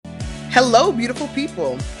Hello, beautiful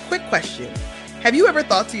people. Quick question. Have you ever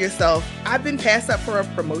thought to yourself, I've been passed up for a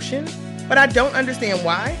promotion, but I don't understand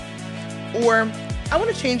why? Or, I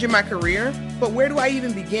want to change in my career, but where do I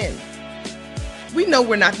even begin? We know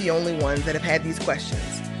we're not the only ones that have had these questions,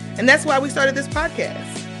 and that's why we started this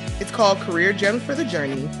podcast. It's called Career Gems for the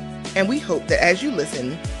Journey, and we hope that as you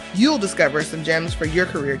listen, you'll discover some gems for your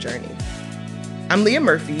career journey. I'm Leah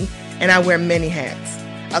Murphy, and I wear many hats.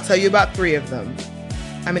 I'll tell you about 3 of them.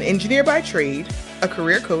 I'm an engineer by trade, a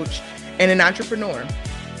career coach, and an entrepreneur,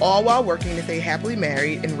 all while working to stay happily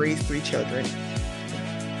married and raise 3 children.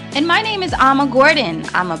 And my name is Alma Gordon.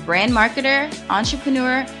 I'm a brand marketer,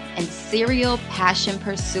 entrepreneur, and serial passion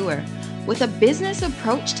pursuer with a business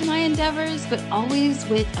approach to my endeavors, but always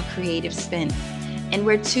with a creative spin. And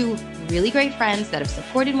we're 2 really great friends that have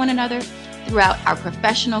supported one another throughout our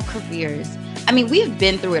professional careers. I mean, we've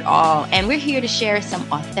been through it all, and we're here to share some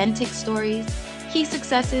authentic stories, key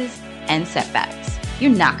successes, and setbacks.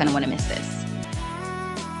 You're not going to want to miss this.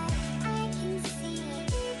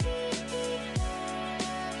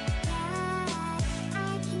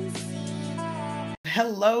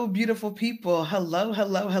 Hello, beautiful people.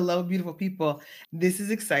 Hello, beautiful people. This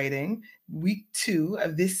is exciting. Week 2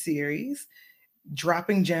 of this series,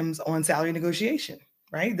 dropping gems on salary negotiation,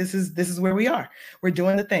 right? This is where we are. We're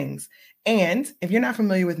doing the things. And if you're not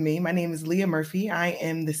familiar with me, my name is Leah Murphy. I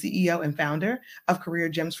am the CEO and founder of Career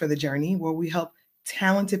Gems for the Journey, where we help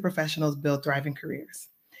talented professionals build thriving careers.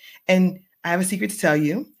 And I have a secret to tell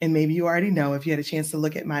you, and maybe you already know if you had a chance to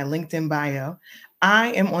look at my LinkedIn bio.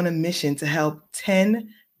 I am on a mission to help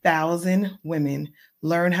 10,000 women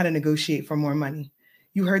learn how to negotiate for more money.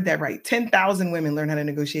 You heard that right. 10,000 women learn how to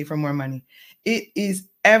negotiate for more money. It is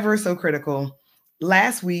ever so critical.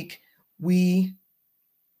 Last week, we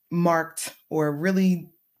marked or really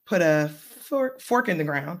put a fork in the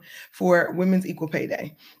ground for Women's Equal Pay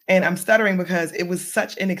Day. And I'm stuttering because it was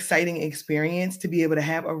such an exciting experience to be able to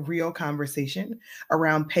have a real conversation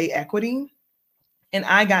around pay equity. And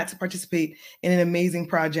I got to participate in an amazing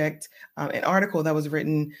project, an article that was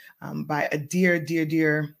written by a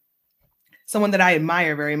dear, someone that I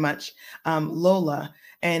admire very much, Lola.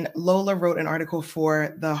 And Lola wrote an article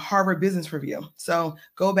for the Harvard Business Review. So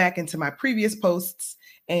go back into my previous posts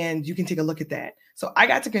and you can take a look at that. So I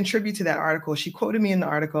got to contribute to that article. She quoted me in the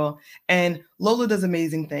article, and Lola does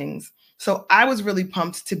amazing things. So I was really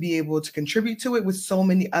pumped to be able to contribute to it with so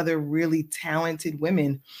many other really talented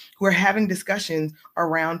women who are having discussions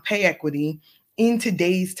around pay equity in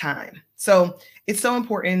today's time. So it's so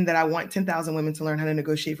important that I want 10,000 women to learn how to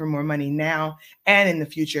negotiate for more money now and in the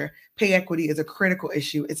future. Pay equity is a critical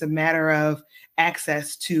issue. It's a matter of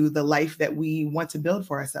access to the life that we want to build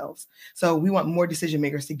for ourselves. So we want more decision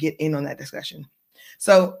makers to get in on that discussion.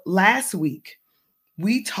 So last week,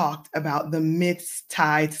 we talked about the myths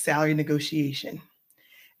tied to salary negotiation.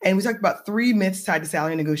 And we talked about 3 myths tied to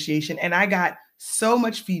salary negotiation. And I got so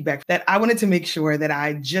much feedback that I wanted to make sure that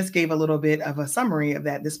I just gave a little bit of a summary of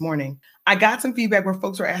that this morning. I got some feedback where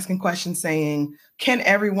folks were asking questions saying, can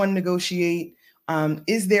everyone negotiate?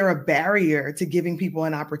 Is there a barrier to giving people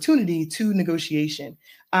an opportunity to negotiation?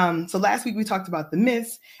 So last week we talked about the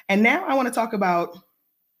myths. And now I want to talk about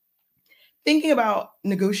thinking about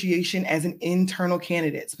negotiation as an internal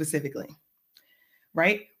candidate specifically,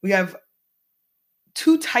 right? We have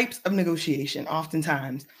 2 types of negotiation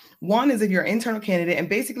oftentimes. One is if you're an internal candidate and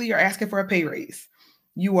basically you're asking for a pay raise.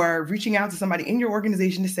 You are reaching out to somebody in your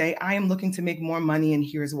organization to say, I am looking to make more money and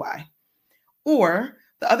here's why. Or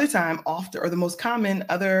the other time, often, or the most common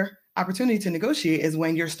other opportunity to negotiate is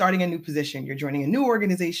when you're starting a new position, you're joining a new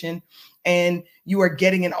organization and you are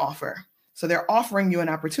getting an offer. So they're offering you an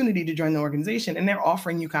opportunity to join the organization and they're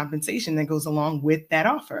offering you compensation that goes along with that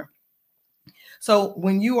offer. So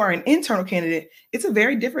when you are an internal candidate, it's a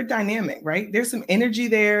very different dynamic, right? There's some energy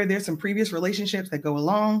there. There's some previous relationships that go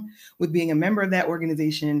along with being a member of that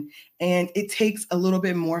organization. And it takes a little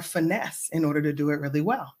bit more finesse in order to do it really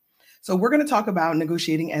well. So we're going to talk about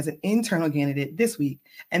negotiating as an internal candidate this week.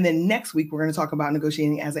 And then next week, we're going to talk about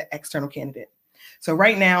negotiating as an external candidate. So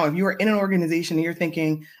right now, if you are in an organization and you're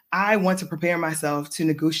thinking, I want to prepare myself to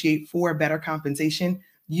negotiate for better compensation,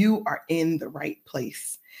 you are in the right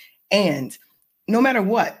place. And no matter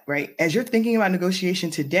what, right, as you're thinking about negotiation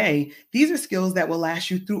today, these are skills that will last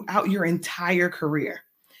you throughout your entire career.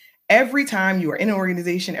 Every time you are in an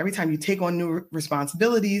organization, every time you take on new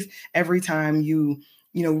responsibilities, every time you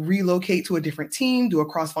relocate to a different team, do a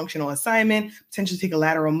cross-functional assignment, potentially take a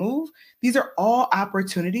lateral move. These are all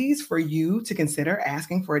opportunities for you to consider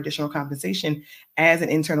asking for additional compensation as an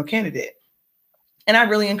internal candidate. And I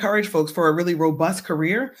really encourage folks for a really robust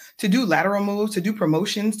career to do lateral moves, to do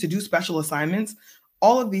promotions, to do special assignments,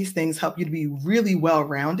 All of these things help you to be really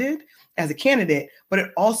well-rounded as a candidate, but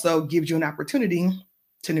it also gives you an opportunity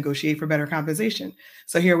to negotiate for better compensation.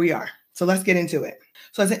 So here we are. So let's get into it.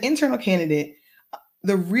 So as an internal candidate,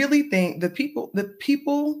 the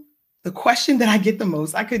question that I get the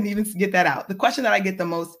most, I couldn't even get that out. The question that I get the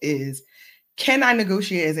most is, can I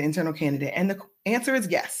negotiate as an internal candidate? And the answer is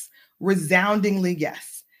yes, resoundingly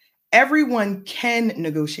yes. Everyone can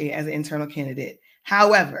negotiate as an internal candidate.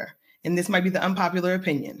 However, and this might be the unpopular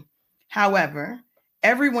opinion, however,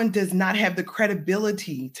 everyone does not have the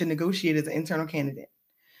credibility to negotiate as an internal candidate.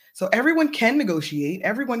 So everyone can negotiate,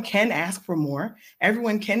 everyone can ask for more,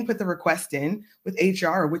 everyone can put the request in with HR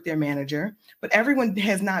or with their manager, but everyone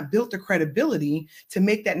has not built the credibility to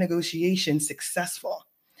make that negotiation successful.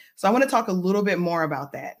 So I want to talk a little bit more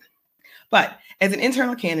about that. But as an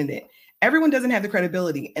internal candidate, everyone doesn't have the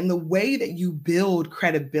credibility. And the way that you build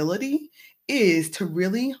credibility is to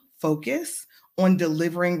really focus on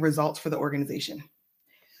delivering results for the organization.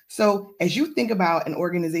 So as you think about an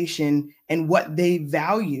organization and what they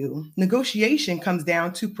value, negotiation comes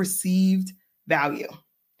down to perceived value.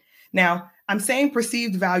 Now, I'm saying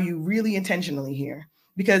perceived value really intentionally here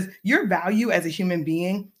because your value as a human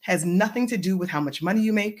being has nothing to do with how much money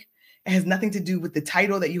you make. It has nothing to do with the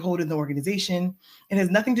title that you hold in the organization. It has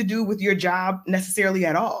nothing to do with your job necessarily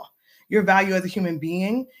at all. Your value as a human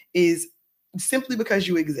being is simply because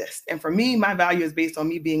you exist. And for me, my value is based on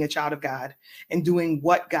me being a child of God and doing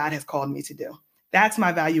what God has called me to do. That's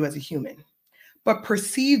my value as a human. But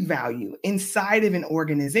perceived value inside of an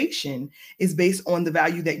organization is based on the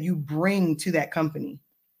value that you bring to that company.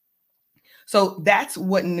 So that's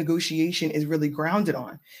what negotiation is really grounded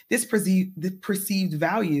on. The perceived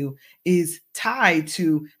value is tied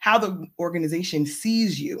to how the organization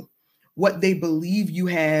sees you, what they believe you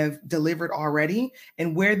have delivered already,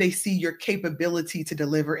 and where they see your capability to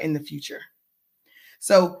deliver in the future.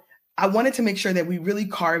 So I wanted to make sure that we really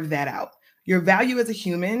carve that out. Your value as a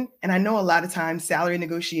human, and I know a lot of times salary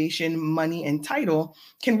negotiation, money, and title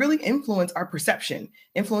can really influence our perception,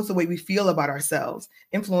 influence the way we feel about ourselves,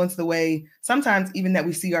 influence the way sometimes even that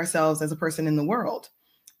we see ourselves as a person in the world.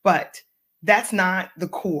 But that's not the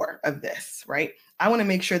core of this, right? I want to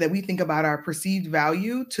make sure that we think about our perceived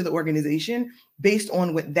value to the organization based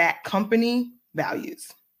on what that company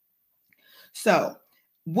values. So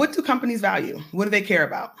what do companies value? What do they care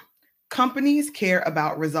about? Companies care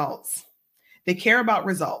about results. They care about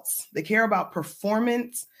results. They care about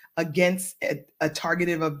performance against a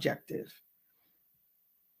targeted objective.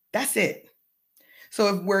 That's it.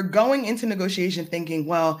 So if we're going into negotiation thinking,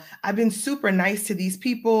 well, I've been super nice to these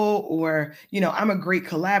people, or, I'm a great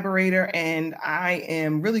collaborator and I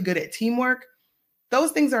am really good at teamwork,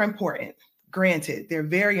 those things are important. Granted, they're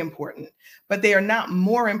very important, but they are not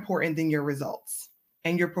more important than your results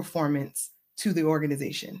and your performance to the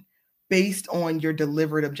organization based on your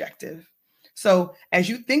delivered objective. So as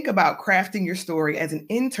you think about crafting your story as an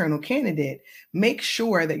internal candidate, make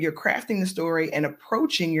sure that you're crafting the story and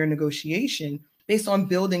approaching your negotiation based on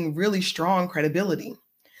building really strong credibility.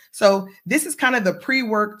 So this is kind of the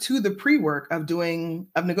pre-work to the pre-work of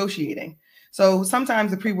negotiating. So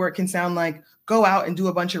sometimes the pre-work can sound like go out and do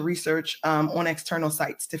a bunch of research on external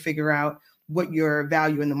sites to figure out what your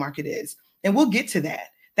value in the market is. And we'll get to that.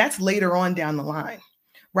 That's later on down the line.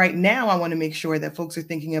 Right now, I want to make sure that folks are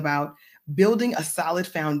thinking about building a solid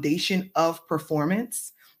foundation of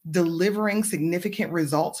performance, delivering significant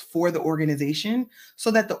results for the organization so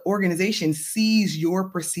that the organization sees your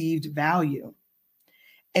perceived value.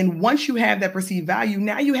 And once you have that perceived value,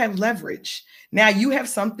 now you have leverage. Now you have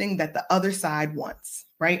something that the other side wants,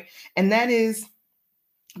 right? And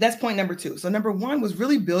that's point number 2. So number 1 was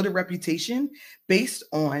really build a reputation based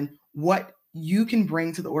on what you can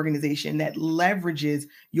bring to the organization that leverages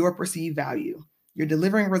your perceived value. You're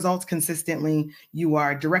delivering results consistently, you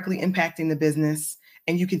are directly impacting the business,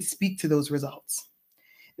 and you can speak to those results.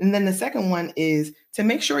 And then the second one is to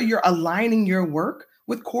make sure you're aligning your work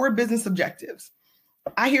with core business objectives.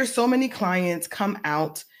 I hear so many clients come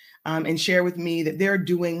out and share with me that they're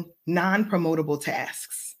doing non-promotable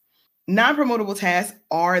tasks. Non-promotable tasks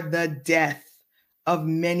are the death of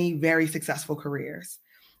many very successful careers.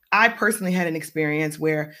 I personally had an experience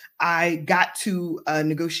where I got to a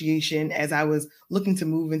negotiation as I was looking to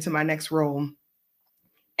move into my next role.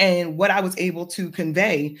 And what I was able to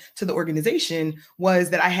convey to the organization was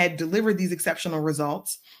that I had delivered these exceptional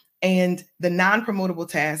results, and the non-promotable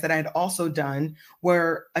tasks that I had also done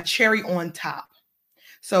were a cherry on top.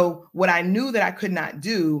 So what I knew that I could not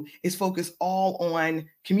do is focus all on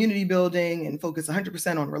community building and focus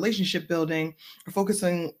 100% on relationship building, or focus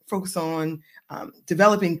on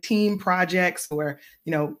developing team projects, or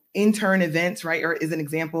intern events, right? Or as an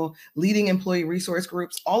example, leading employee resource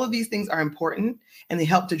groups. All of these things are important and they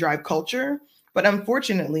help to drive culture. But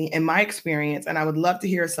unfortunately, in my experience, and I would love to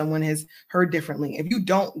hear if someone has heard differently, if you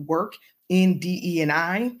don't work in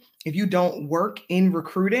DE&I, if you don't work in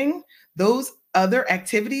recruiting, those other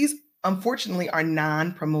activities, unfortunately, are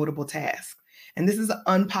non-promotable tasks. And this is an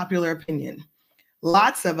unpopular opinion.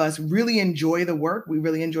 Lots of us really enjoy the work. We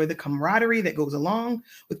really enjoy the camaraderie that goes along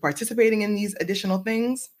with participating in these additional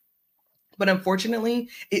things. But unfortunately,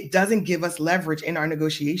 it doesn't give us leverage in our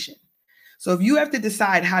negotiation. So if you have to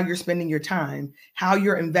decide how you're spending your time, how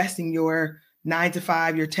you're investing your 9 to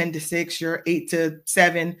 5, your 10 to 6, your 8 to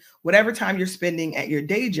 7, whatever time you're spending at your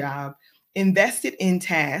day job, invest it in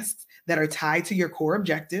tasks that are tied to your core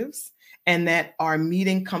objectives and that are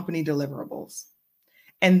meeting company deliverables.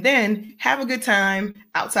 And then have a good time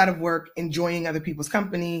outside of work, enjoying other people's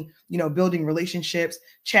company, building relationships,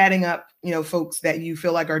 chatting up, folks that you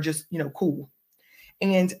feel like are just, cool.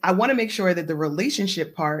 And I want to make sure that the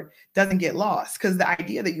relationship part doesn't get lost, because the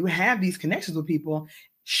idea that you have these connections with people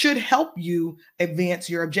should help you advance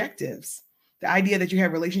your objectives. The idea that you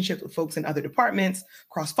have relationships with folks in other departments,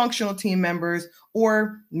 cross-functional team members,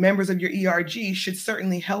 or members of your ERG should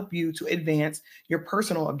certainly help you to advance your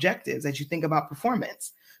personal objectives as you think about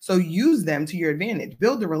performance. So use them to your advantage,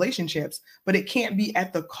 build the relationships, but it can't be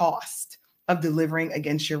at the cost of delivering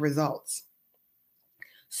against your results.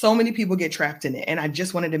 So many people get trapped in it. And I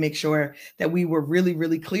just wanted to make sure that we were really,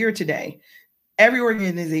 really clear today. Every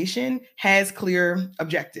organization has clear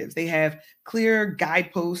objectives. They have clear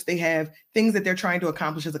guideposts. They have things that they're trying to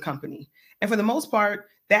accomplish as a company. And for the most part,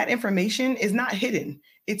 that information is not hidden.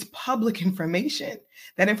 It's public information.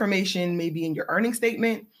 That information may be in your earnings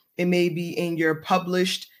statement. It may be in your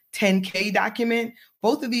published 10K document.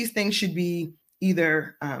 Both of these things should be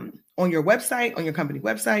either on your website, on your company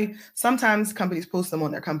website. Sometimes companies post them on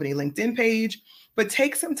their company LinkedIn page. But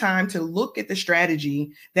take some time to look at the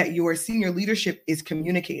strategy that your senior leadership is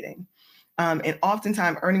communicating. And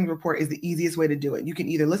oftentimes, earnings report is the easiest way to do it. You can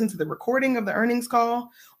either listen to the recording of the earnings call,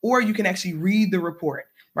 or you can actually read the report,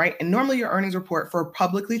 right? And normally your earnings report for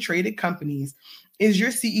publicly traded companies is your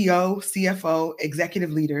CEO, CFO,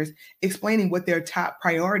 executive leaders explaining what their top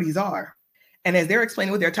priorities are. And as they're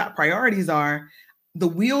explaining what their top priorities are, the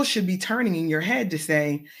wheel should be turning in your head to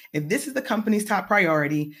say, if this is the company's top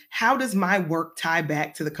priority, how does my work tie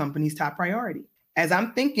back to the company's top priority? As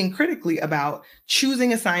I'm thinking critically about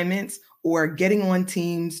choosing assignments or getting on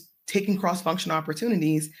teams, taking cross-functional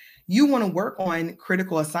opportunities, you want to work on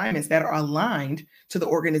critical assignments that are aligned to the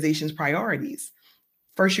organization's priorities.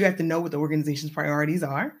 First, you have to know what the organization's priorities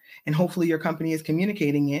are, and hopefully your company is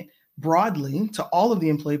communicating it broadly to all of the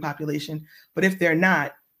employee population. But if they're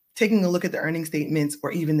not, taking a look at the earnings statements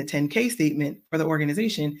or even the 10K statement for the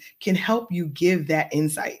organization can help you give that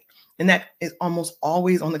insight. And that is almost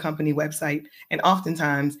always on the company website. And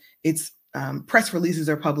oftentimes it's press releases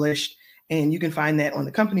are published, and you can find that on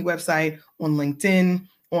the company website, on LinkedIn,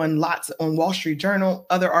 on Wall Street Journal,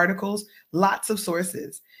 other articles, lots of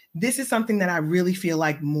sources. This is something that I really feel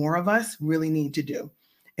like more of us really need to do,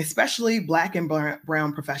 especially Black and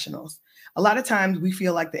brown professionals. A lot of times we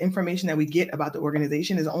feel like the information that we get about the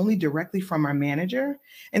organization is only directly from our manager.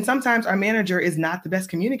 And sometimes our manager is not the best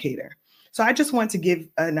communicator. So I just want to give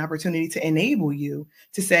an opportunity to enable you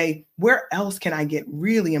to say, where else can I get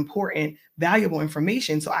really important, valuable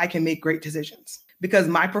information so I can make great decisions? Because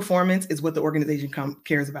my performance is what the organization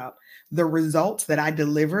cares about. The results that I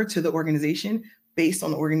deliver to the organization based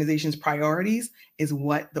on the organization's priorities is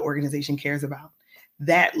what the organization cares about.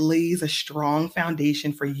 That lays a strong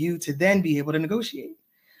foundation for you to then be able to negotiate.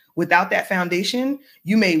 Without that foundation,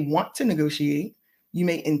 you may want to negotiate, you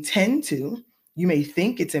may intend to, you may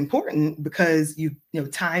think it's important because you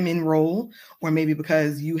time in role, or maybe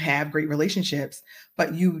because you have great relationships,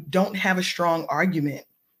 but you don't have a strong argument.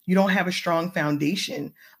 You don't have a strong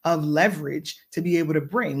foundation of leverage to be able to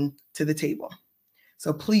bring to the table.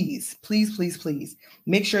 So please, please, please, please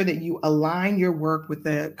make sure that you align your work with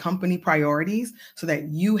the company priorities so that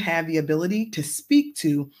you have the ability to speak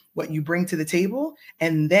to what you bring to the table,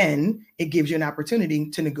 and then it gives you an opportunity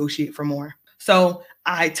to negotiate for more. So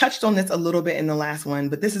I touched on this a little bit in the last one,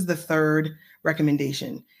 but this is the third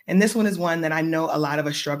recommendation. And this one is one that I know a lot of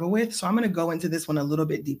us struggle with. So I'm going to go into this one a little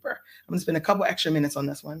bit deeper. I'm going to spend a couple extra minutes on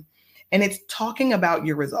this one. And it's talking about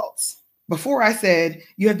your results. Before I said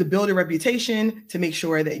you have to build a reputation to make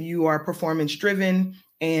sure that you are performance driven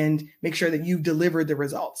and make sure that you've delivered the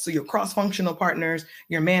results. So your cross-functional partners,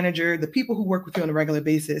 your manager, the people who work with you on a regular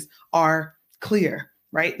basis are clear,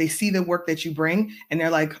 right? They see the work that you bring and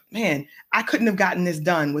they're like, man, I couldn't have gotten this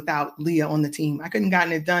done without Leah on the team. I couldn't have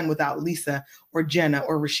gotten it done without Lisa or Jenna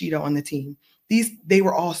or Rashida on the team. They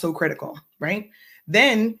were all so critical, right?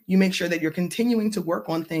 Then you make sure that you're continuing to work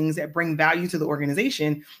on things that bring value to the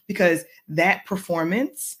organization, because that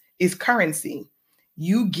performance is currency.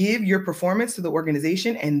 You give your performance to the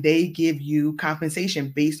organization and they give you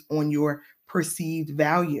compensation based on your perceived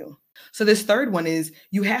value. So this third one is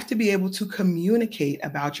you have to be able to communicate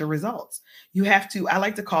about your results. You have to, I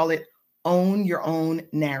like to call it, own your own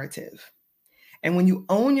narrative. And when you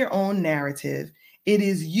own your own narrative, it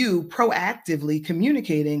is you proactively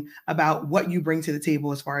communicating about what you bring to the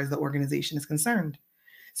table as far as the organization is concerned.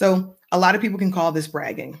 So a lot of people can call this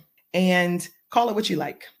bragging, and call it what you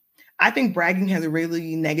like. I think bragging has a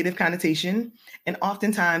really negative connotation. And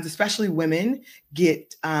oftentimes, especially women,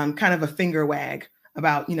 get kind of a finger wag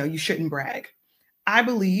about, you shouldn't brag. I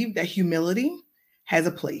believe that humility has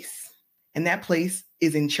a place, and that place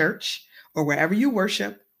is in church or wherever you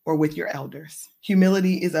worship or with your elders.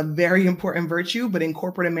 Humility is a very important virtue, but in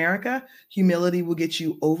corporate America, humility will get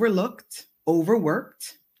you overlooked,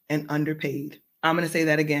 overworked, and underpaid. I'm going to say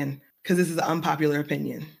that again because this is an unpopular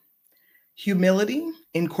opinion. Humility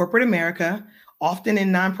in corporate America, often in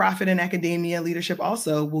nonprofit and academia leadership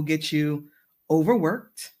also, will get you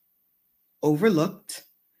overworked, overlooked,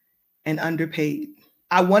 and underpaid.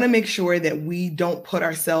 I want to make sure that we don't put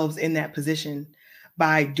ourselves in that position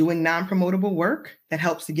by doing non-promotable work that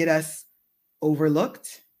helps to get us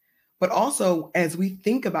overlooked. But also, as we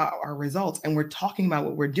think about our results and we're talking about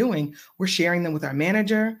what we're doing, we're sharing them with our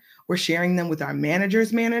manager, we're sharing them with our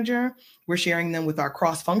manager's manager, we're sharing them with our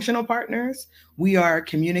cross-functional partners, we are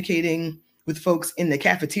communicating with folks in the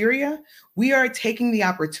cafeteria. We are taking the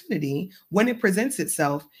opportunity when it presents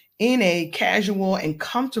itself in a casual and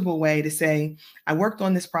comfortable way to say, I worked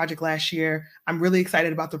on this project last year. I'm really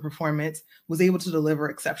excited about the performance, was able to deliver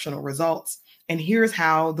exceptional results. And here's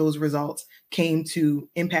how those results came to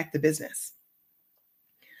impact the business.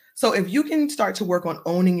 So if you can start to work on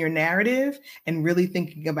owning your narrative and really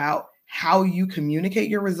thinking about how you communicate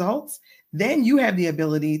your results, then you have the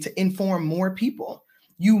ability to inform more people.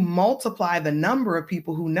 You multiply the number of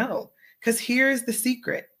people who know. Because here's the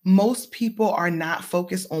secret. Most people are not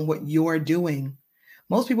focused on what you're doing.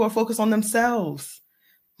 Most people are focused on themselves.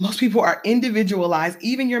 Most people are individualized.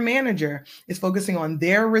 Even your manager is focusing on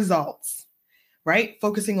their results, right?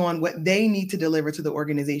 Focusing on what they need to deliver to the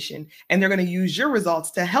organization. And they're going to use your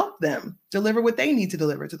results to help them deliver what they need to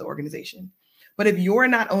deliver to the organization. But if you're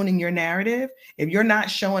not owning your narrative, if you're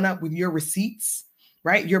not showing up with your receipts,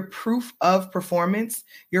 right? Your proof of performance,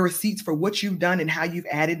 your receipts for what you've done and how you've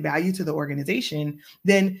added value to the organization,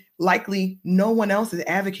 then likely no one else is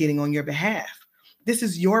advocating on your behalf. This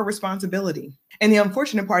is your responsibility. And the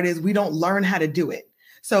unfortunate part is we don't learn how to do it.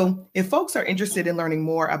 So if folks are interested in learning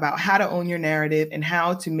more about how to own your narrative and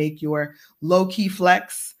how to make your low-key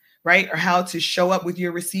flex, right? Or how to show up with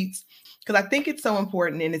your receipts, because I think it's so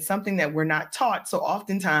important and it's something that we're not taught. So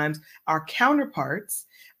oftentimes our counterparts,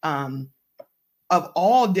 of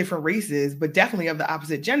all different races, but definitely of the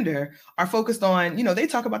opposite gender, are focused on, they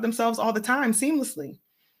talk about themselves all the time seamlessly.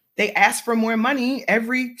 They ask for more money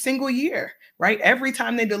every single year, right? Every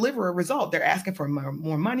time they deliver a result, they're asking for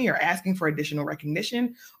more money or asking for additional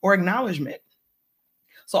recognition or acknowledgement.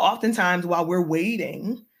 So oftentimes while we're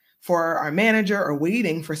waiting for our manager or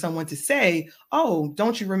waiting for someone to say, oh,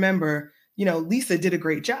 don't you remember, Lisa did a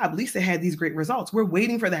great job. Lisa had these great results. We're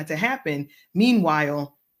waiting for that to happen.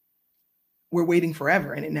 Meanwhile, we're waiting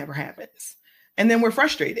forever and it never happens. And then we're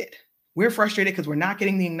frustrated. We're frustrated because we're not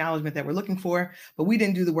getting the acknowledgement that we're looking for, but we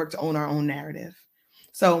didn't do the work to own our own narrative.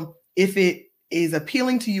 So if it is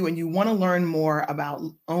appealing to you and you want to learn more about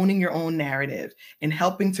owning your own narrative and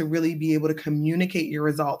helping to really be able to communicate your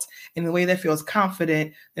results in a way that feels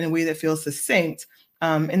confident, in a way that feels succinct,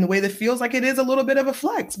 in the way that feels like it is a little bit of a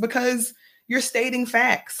flex because you're stating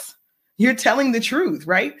facts. You're telling the truth,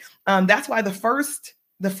 right? That's why the first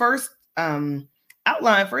first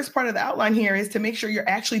part of the outline here is to make sure you're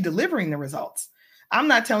actually delivering the results. I'm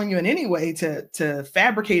not telling you in any way to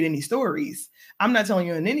fabricate any stories. I'm not telling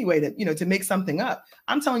you in any way to make something up.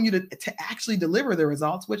 I'm telling you to actually deliver the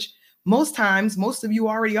results, which most times, most of you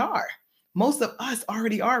already are. Most of us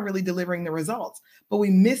already are really delivering the results, but we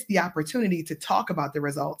miss the opportunity to talk about the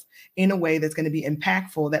results in a way that's going to be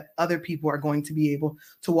impactful, that other people are going to be able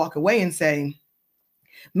to walk away and say,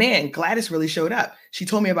 man, Gladys really showed up. She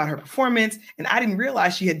told me about her performance, and I didn't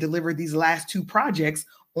realize she had delivered these last 2 projects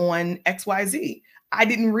on XYZ. I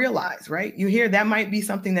didn't realize, right? You hear that might be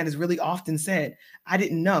something that is really often said. I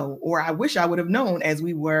didn't know, or I wish I would have known as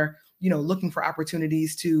we were, looking for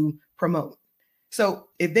opportunities to promote. So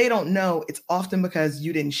if they don't know, it's often because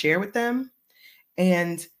you didn't share with them.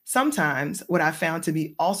 And sometimes what I found to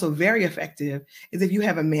be also very effective is if you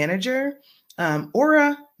have a manager or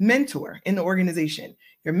a mentor in the organization.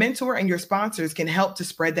 Your mentor and your sponsors can help to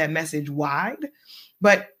spread that message wide,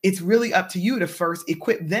 but it's really up to you to first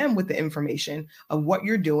equip them with the information of what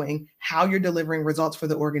you're doing, how you're delivering results for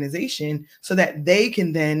the organization, so that they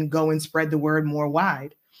can then go and spread the word more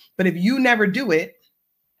wide. But if you never do it,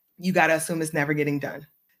 you got to assume it's never getting done.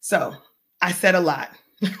 So I said a lot.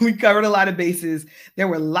 We covered a lot of bases. There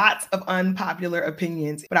were lots of unpopular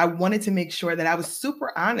opinions, but I wanted to make sure that I was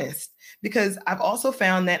super honest, because I've also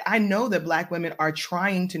found that I know that Black women are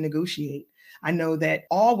trying to negotiate. I know that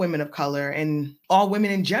all women of color and all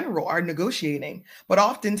women in general are negotiating, but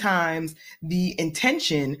oftentimes the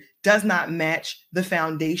intention does not match the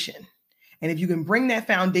foundation. And if you can bring that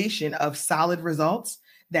foundation of solid results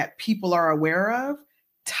that people are aware of,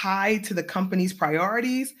 tied to the company's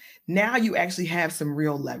priorities, now you actually have some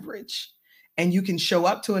real leverage, and you can show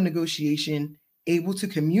up to a negotiation able to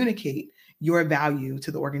communicate your value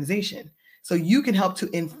to the organization. So you can help to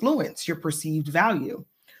influence your perceived value.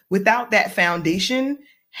 Without that foundation,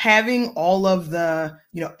 having all of the,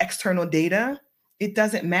 external data, it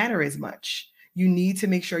doesn't matter as much. You need to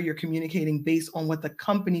make sure you're communicating based on what the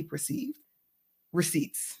company perceived.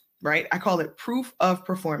 Receipts, right? I call it proof of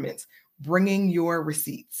performance. Bringing your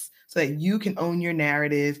receipts so that you can own your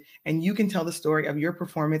narrative and you can tell the story of your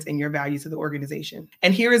performance and your value to the organization.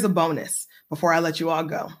 And here is a bonus before I let you all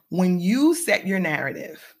go. When you set your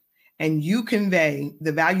narrative and you convey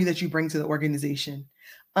the value that you bring to the organization,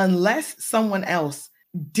 unless someone else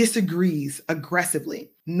disagrees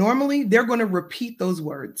aggressively, normally they're going to repeat those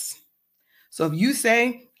words. So if you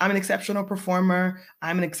say, I'm an exceptional performer,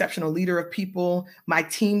 I'm an exceptional leader of people, my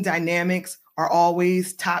team dynamics are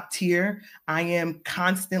always top tier, I am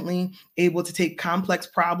constantly able to take complex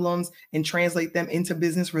problems and translate them into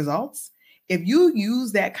business results. If you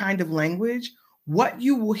use that kind of language, what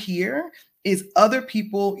you will hear is other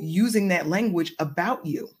people using that language about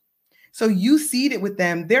you. So you seed it with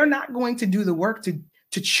them. They're not going to do the work to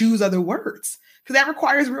choose other words, because that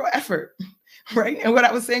requires real effort, right? And what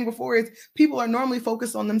I was saying before is people are normally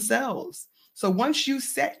focused on themselves. So once you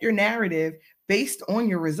set your narrative based on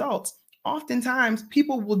your results, oftentimes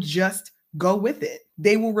people will just go with it.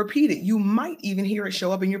 They will repeat it. You might even hear it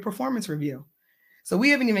show up in your performance review. So we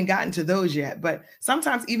haven't even gotten to those yet, but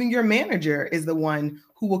sometimes even your manager is the one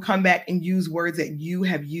who will come back and use words that you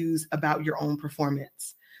have used about your own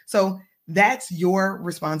performance. So that's your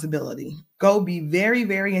responsibility. Go be very,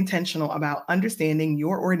 very intentional about understanding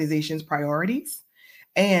your organization's priorities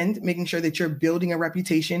and making sure that you're building a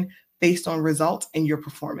reputation based on results and your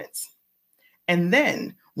performance. And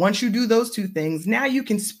then once you do those two things, now you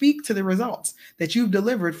can speak to the results that you've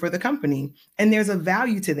delivered for the company. And there's a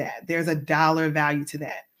value to that. There's a dollar value to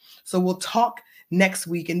that. So we'll talk next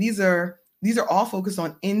week. And these are all focused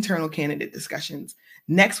on internal candidate discussions.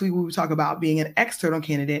 Next week, we will talk about being an external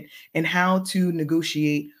candidate and how to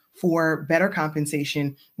negotiate for better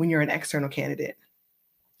compensation when you're an external candidate.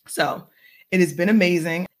 So it has been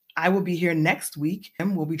amazing. I will be here next week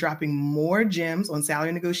and we'll be dropping more gems on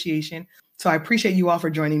salary negotiation. So I appreciate you all for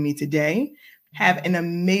joining me today. Have an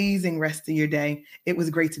amazing rest of your day. It was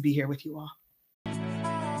great to be here with you all.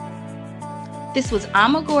 This was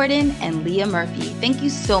Ama Gordon and Leah Murphy. Thank you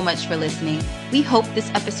so much for listening. We hope this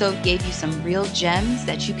episode gave you some real gems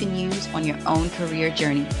that you can use on your own career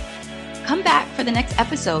journey. Come back for the next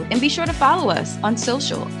episode and be sure to follow us on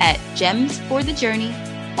social at Gems for the Journey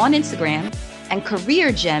on Instagram and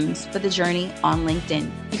Career Gems for the Journey on LinkedIn.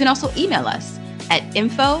 You can also email us at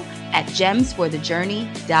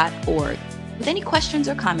info@gemsforthejourney.org with any questions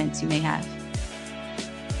or comments you may have.